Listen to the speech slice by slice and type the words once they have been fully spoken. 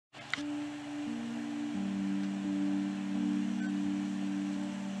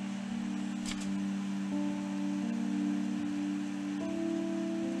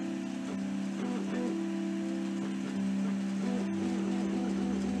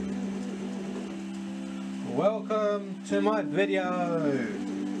Welcome to my video.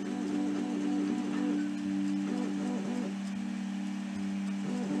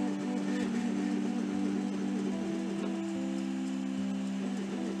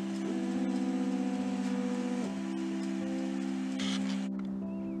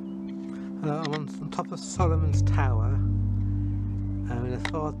 Hello, I'm on top of Solomon's Tower. In the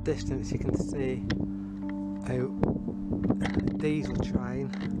far distance you can see a diesel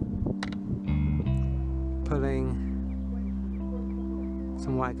train pulling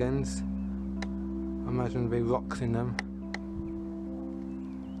some wagons. I imagine there'll be rocks in them.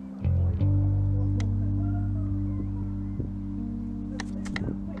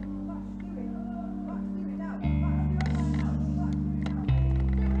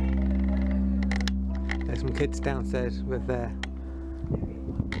 There's some kids downstairs with their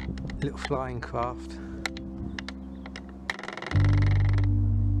little flying craft.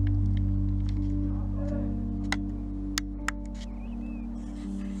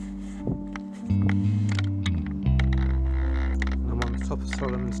 I'm on the top of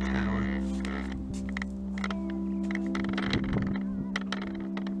Solomon's Tower.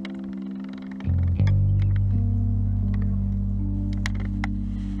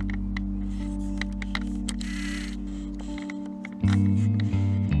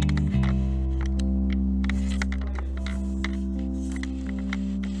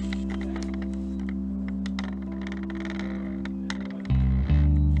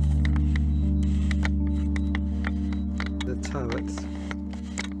 Turrets.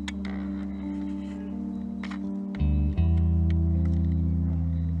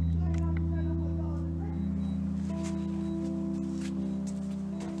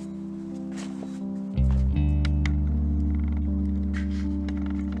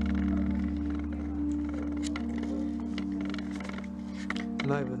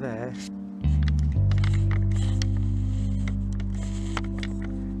 And over there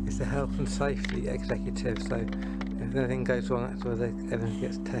is the health and safety executive, so if anything goes wrong, that's where everything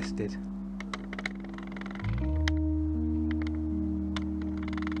gets tested.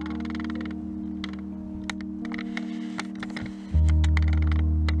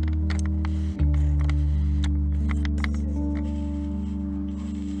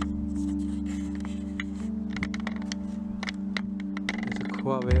 There's a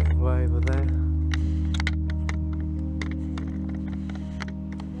quarry way over there.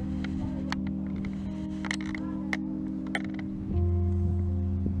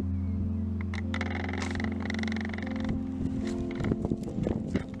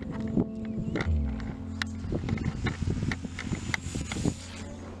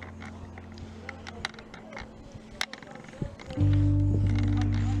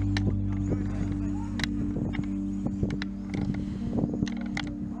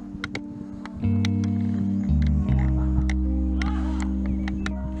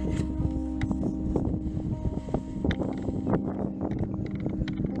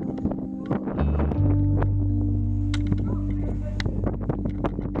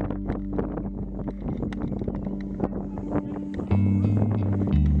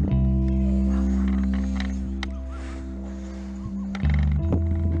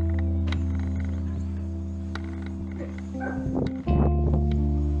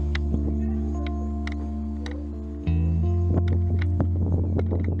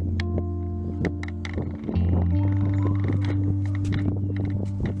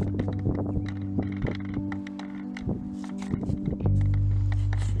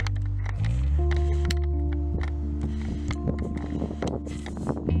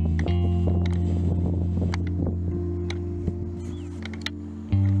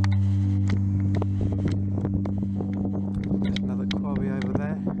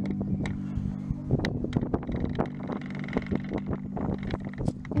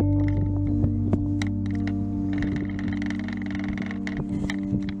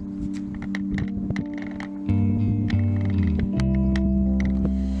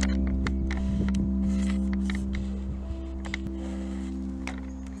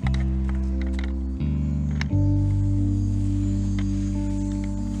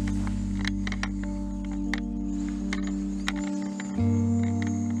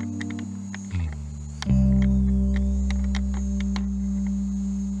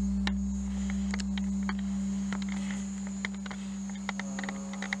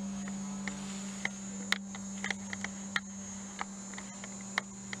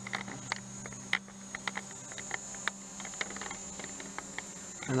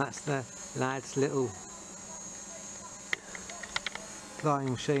 And that's the lad's little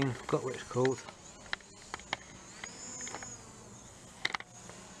flying machine, forgot what it's called.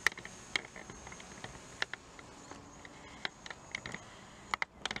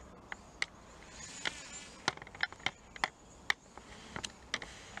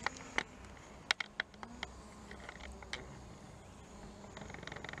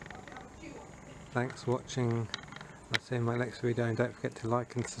 Thanks for watching. I'll see you in my next video, and don't forget to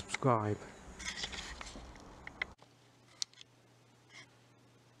like and subscribe.